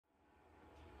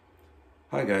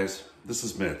Hi guys, this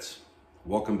is Mitz.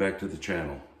 Welcome back to the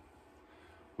channel.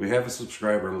 We have a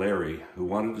subscriber, Larry, who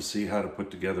wanted to see how to put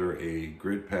together a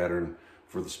grid pattern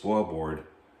for the Spoilboard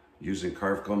using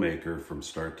Carveco Maker from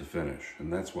start to finish,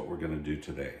 and that's what we're going to do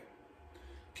today.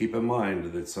 Keep in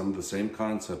mind that some of the same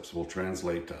concepts will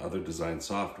translate to other design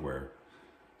software,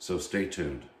 so stay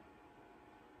tuned.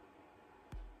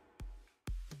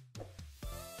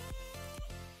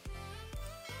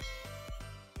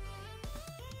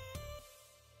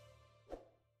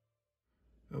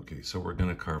 Okay, so we're going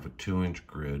to carve a 2-inch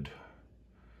grid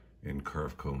in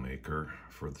Carveco Maker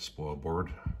for the Spoilboard,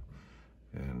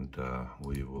 and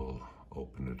we will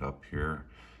open it up here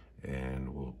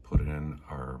and we'll put in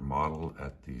our model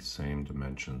at the same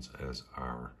dimensions as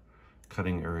our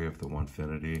cutting area of the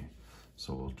Onefinity.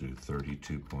 So we'll do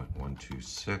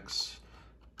 32.126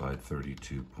 by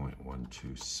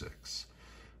 32.126.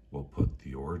 We'll put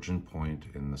the origin point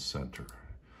in the center,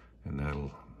 and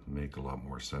that'll make a lot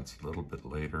more sense a little bit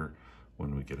later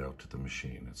when we get out to the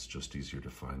machine. It's just easier to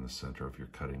find the center of your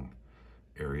cutting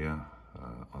area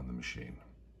on the machine.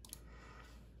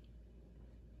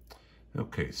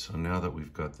 Okay, so now that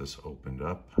we've got this opened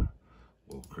up,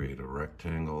 we'll create a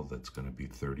rectangle that's going to be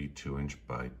 32"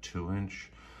 by 2".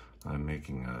 I'm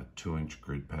making a 2-inch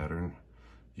grid pattern.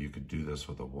 You could do this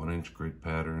with a 1-inch grid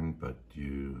pattern, but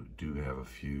you do have a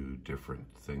few different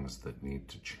things that need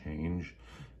to change,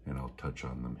 and I'll touch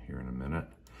on them here in a minute.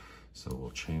 So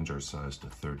we'll change our size to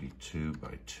 32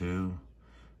 by 2,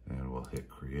 and we'll hit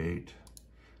create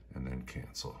and then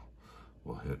cancel.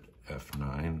 We'll hit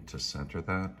F9 to center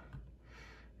that.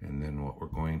 And then what we're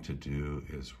going to do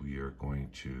is we are going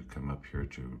to come up here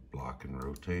to block and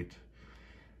rotate,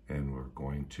 and we're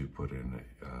going to put in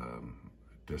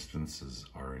distances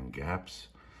are in gaps,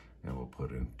 and we'll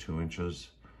put in 2 inches,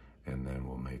 and then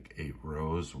we'll make 8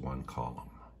 rows, 1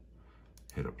 column.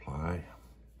 Hit apply,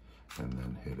 and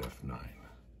then hit F9.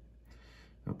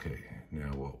 Okay,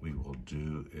 now what we will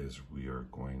do is we are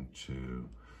going to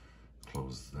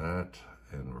close that,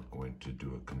 and we're going to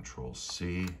do a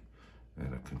Control-C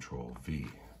and a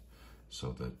Control-V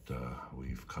so that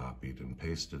we've copied and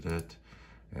pasted it,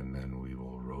 and then we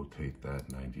will rotate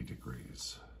that 90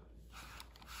 degrees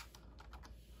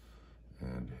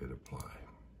and hit apply.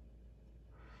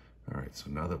 All right, so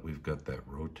now that we've got that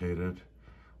rotated,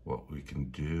 what we can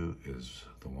do is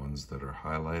the ones that are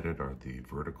highlighted are the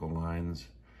vertical lines,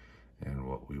 and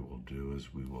what we will do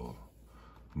is we will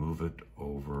move it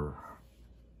over,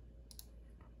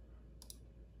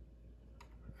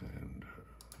 and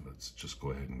let's just go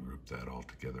ahead and group that all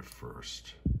together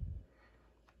first.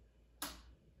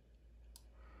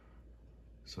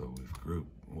 So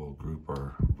we'll group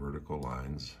our vertical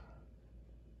lines,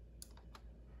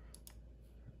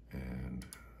 and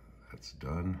that's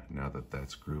done. Now that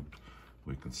that's grouped,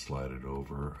 we can slide it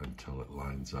over until it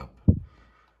lines up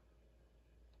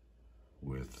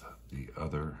with the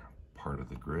other part of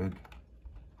the grid.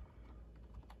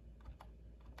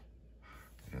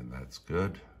 And that's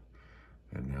good.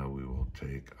 And now we will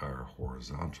take our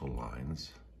horizontal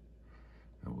lines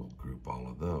and we'll group all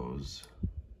of those.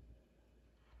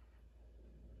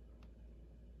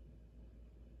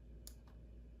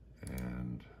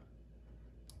 And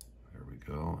there we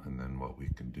go. And then what we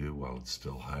can do while it's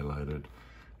still highlighted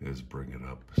is bring it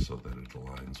up so that it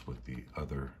aligns with the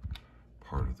other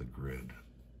part of the grid.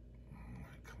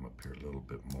 Come up here a little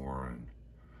bit more, and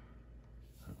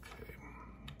okay.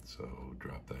 So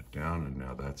drop that down, and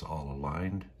now that's all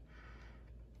aligned.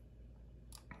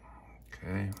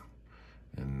 Okay,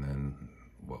 and then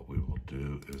what we will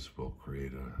do is we'll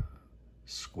create a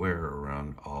square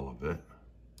around all of it.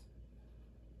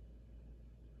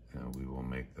 And we will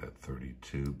make that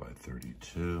 32 by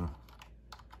 32.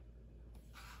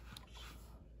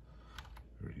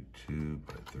 32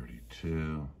 by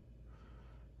 32.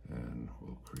 And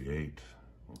we'll create,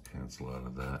 we'll cancel out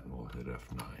of that, and we'll hit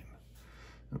F9.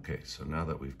 Okay, so now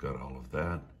that we've got all of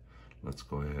that, let's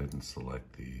go ahead and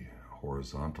select the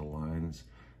horizontal lines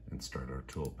and start our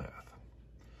toolpath.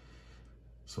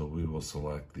 So we will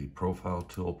select the profile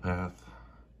toolpath.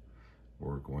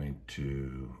 We're going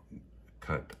to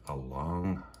cut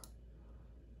along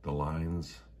the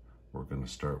lines. We're going to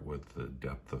start with the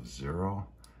depth of 0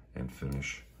 and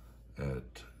finish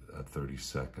at a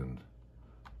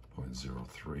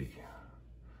 32nd.03.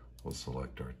 We'll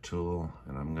select our tool,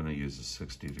 and I'm going to use a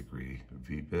 60-degree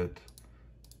V-bit,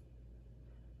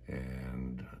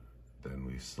 and then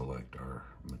we select our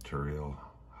material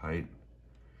height,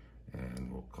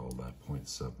 and we'll call that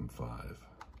 0.75,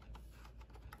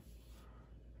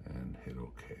 and hit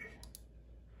OK.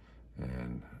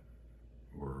 And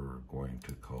we're going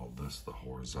to call this the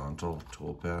horizontal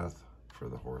toolpath for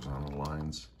the horizontal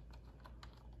lines.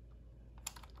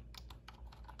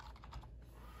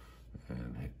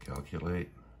 And hit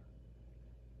calculate.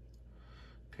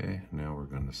 Okay, now we're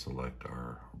going to select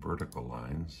our vertical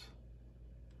lines,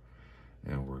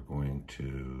 and we're going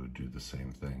to do the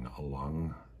same thing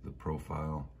along the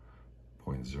profile,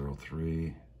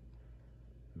 0.03,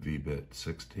 V-bit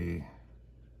 60,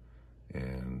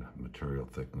 and material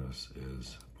thickness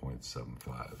is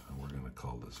 0.75, and we're going to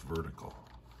call this vertical,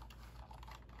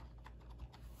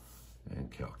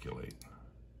 and calculate.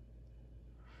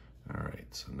 All right,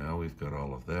 so now we've got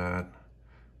all of that,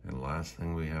 and last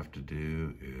thing we have to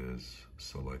do is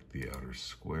select the outer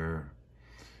square,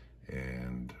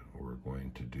 and we're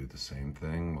going to do the same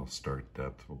thing. We'll start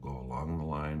depth, we'll go along the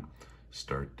line,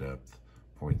 start depth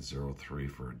 0.03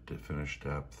 for finish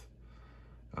depth,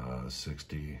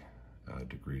 60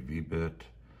 degree V-bit,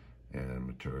 and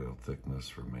material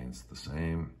thickness remains the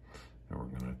same, and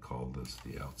we're going to call this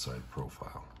the outside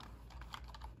profile.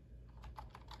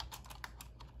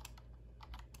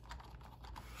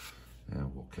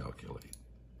 And we'll calculate.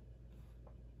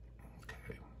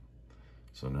 Okay,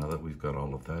 so now that we've got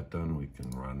all of that done, we can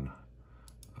run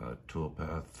a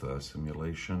toolpath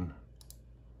simulation,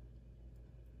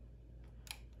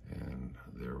 and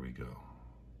there we go.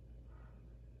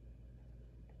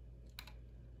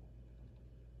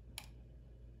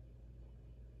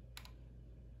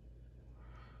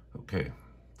 Okay,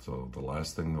 so the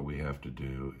last thing that we have to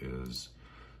do is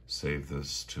save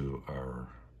this to our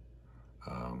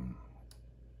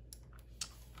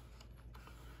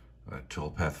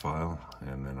toolpath file,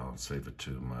 and then I'll save it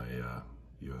to my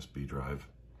USB drive.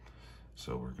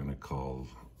 So we're going to call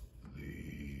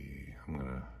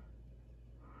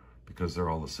because they're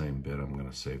all the same bit, I'm going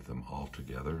to save them all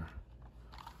together.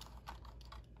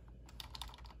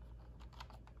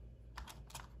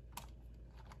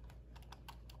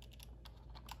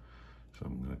 So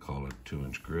I'm going to call it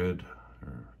 2-inch grid,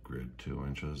 or grid 2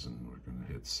 inches, and we're going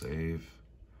to hit save.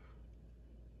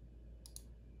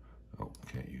 Oh,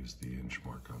 can't use the inch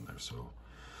mark on there, so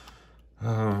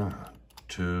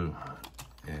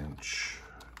 2-inch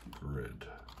grid,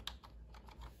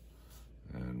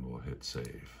 and we'll hit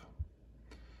save.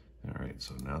 All right,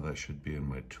 so now that should be in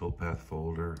my toolpath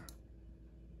folder,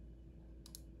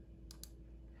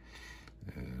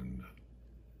 and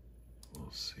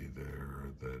we'll see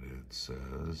there that it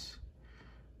says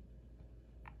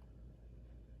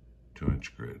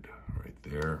 2-inch grid right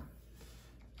there.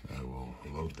 I will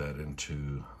load that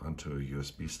onto a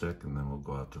USB stick, and then we'll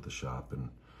go out to the shop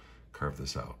and carve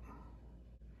this out.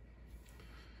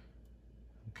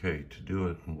 Okay, to do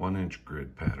a 1-inch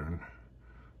grid pattern,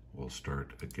 we'll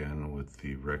start again with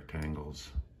the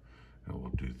rectangles, and we'll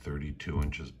do 32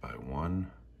 inches by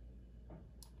 1,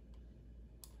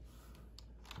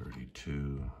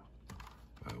 32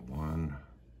 by 1,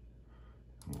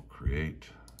 we'll create,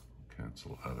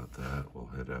 cancel out of that, we'll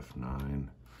hit F9,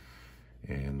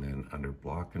 and then under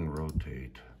block and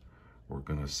rotate, we're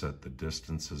going to set the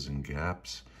distances and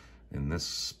gaps. In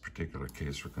this particular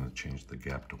case, we're going to change the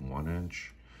gap to 1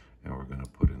 inch, and we're going to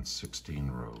put in 16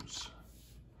 rows.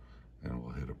 And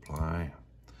we'll hit apply,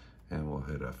 and we'll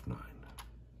hit F9.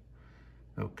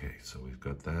 Okay, so we've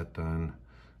got that done.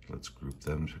 Let's group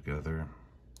them together.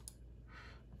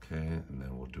 Okay, and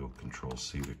then we'll do a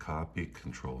Control-C to copy,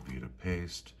 Control-V to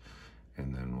paste,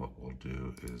 and then what we'll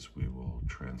do is we will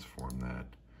transform that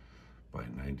by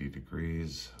 90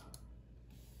 degrees.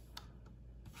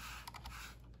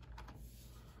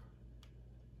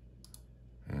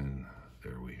 And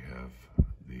there we have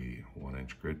the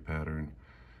 1-inch grid pattern.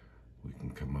 We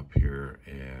can come up here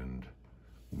and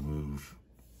move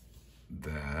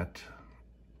that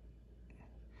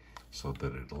so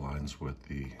that it aligns with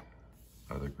the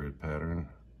other grid pattern.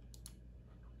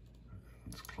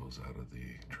 Let's close out of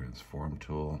the transform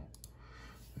tool,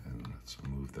 and let's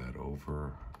move that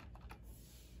over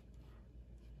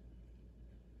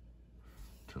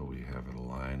till we have it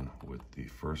align with the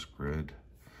first grid.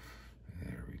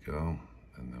 There we go.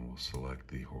 And then we'll select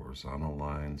the horizontal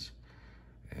lines,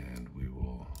 and we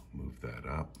will move that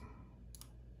up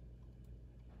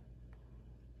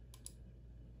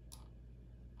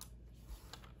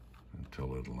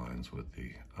until it aligns with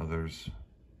the others.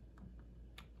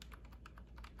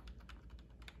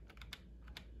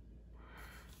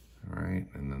 All right,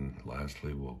 and then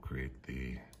lastly, we'll create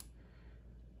the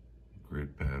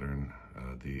grid pattern,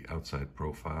 the outside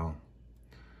profile,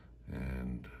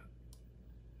 and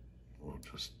we'll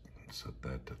just set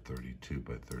that to 32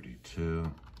 by 32,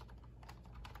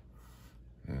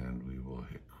 and we will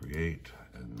hit create,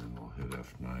 and then we'll hit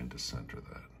F9 to center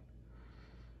that.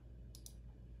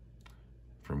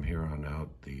 From here on out,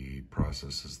 the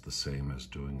process is the same as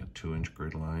doing a 2-inch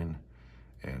grid line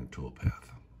and toolpath.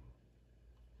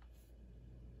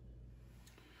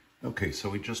 Okay, so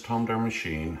we just homed our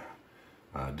machine.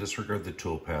 Disregard the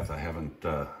toolpath. I haven't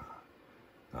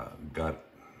got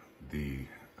the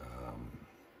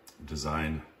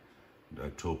design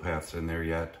toolpaths in there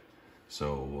yet,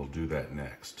 so we'll do that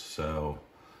next. So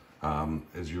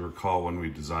as you recall, when we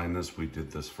designed this, we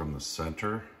did this from the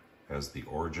center as the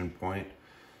origin point.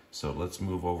 So let's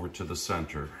move over to the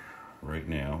center right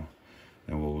now,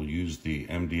 and we'll use the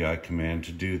MDI command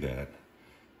to do that.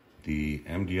 The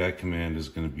MDI command is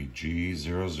going to be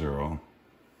G00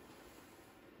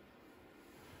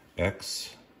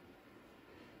 X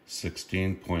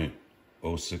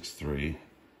 16.063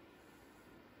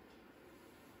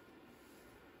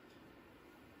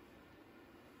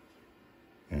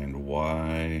 and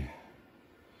Y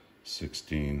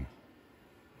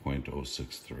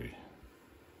 16.063.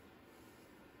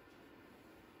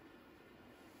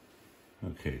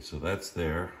 Okay, so that's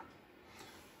there.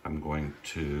 I'm going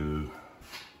to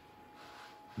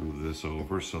move this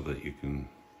over so that you can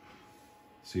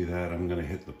see that. I'm going to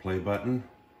hit the play button,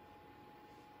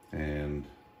 and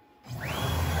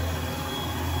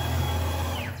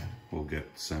we'll get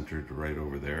centered right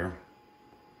over there.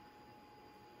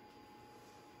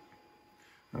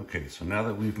 Okay, so now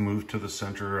that we've moved to the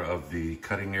center of the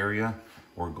cutting area,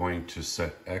 we're going to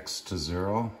set X to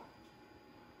 0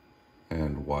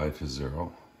 and Y to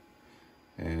 0.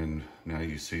 And now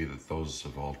you see that those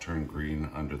have all turned green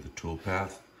under the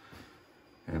toolpath.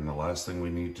 And the last thing we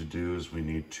need to do is we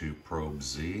need to probe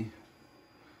Z.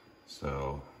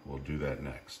 So we'll do that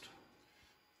next.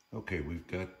 Okay, we've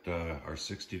got our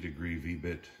 60-degree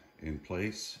V-bit in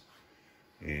place.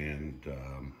 And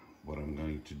what I'm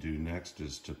going to do next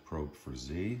is to probe for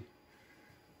Z.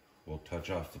 We'll touch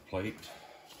off the plate.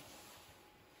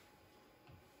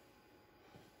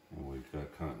 And we've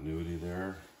got continuity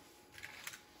there.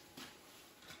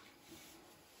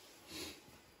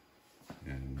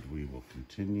 And we will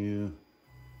continue.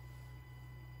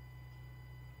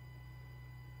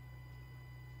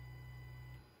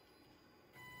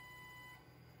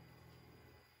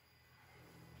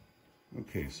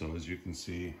 Okay, so as you can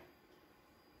see,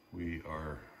 we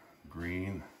are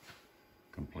green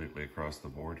completely across the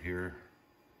board here.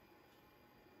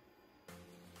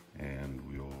 And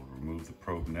we will remove the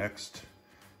probe next,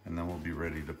 and then we'll be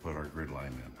ready to put our grid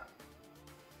line in.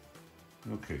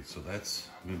 Okay, so that's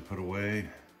been put away.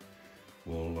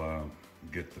 We'll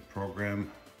get the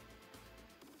program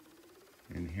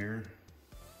in here.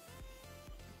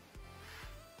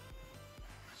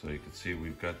 So you can see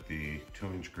we've got the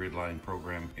 2-inch grid line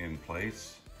program in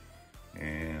place,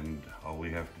 and all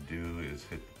we have to do is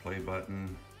hit the play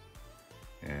button,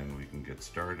 and we can get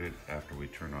started after we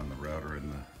turn on the router in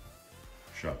the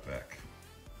shop vac.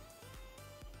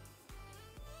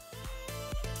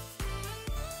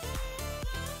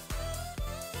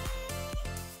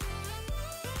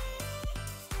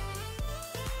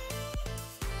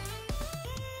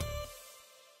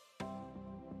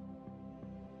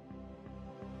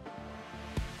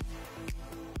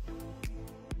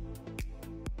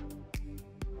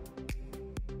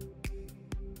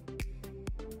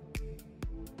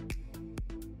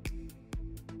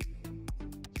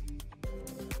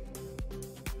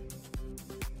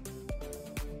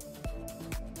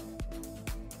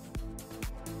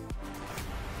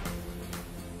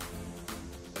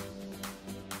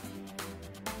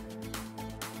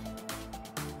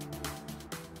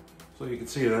 So you can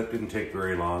see that didn't take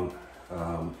very long.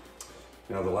 Now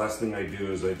the last thing I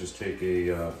do is I just take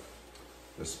a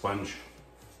sponge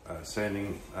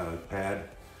sanding pad,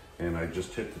 and I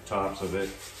just hit the tops of it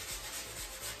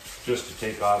just to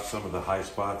take off some of the high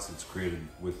spots that's created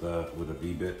with a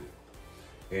V-bit.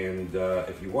 And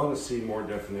if you want to see more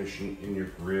definition in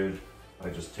your grid, I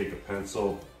just take a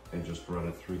pencil and just run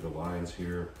it through the lines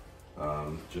here,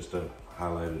 just to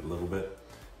highlight it a little bit.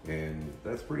 And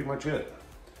that's pretty much it.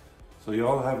 So you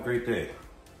all have a great day.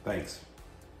 Thanks.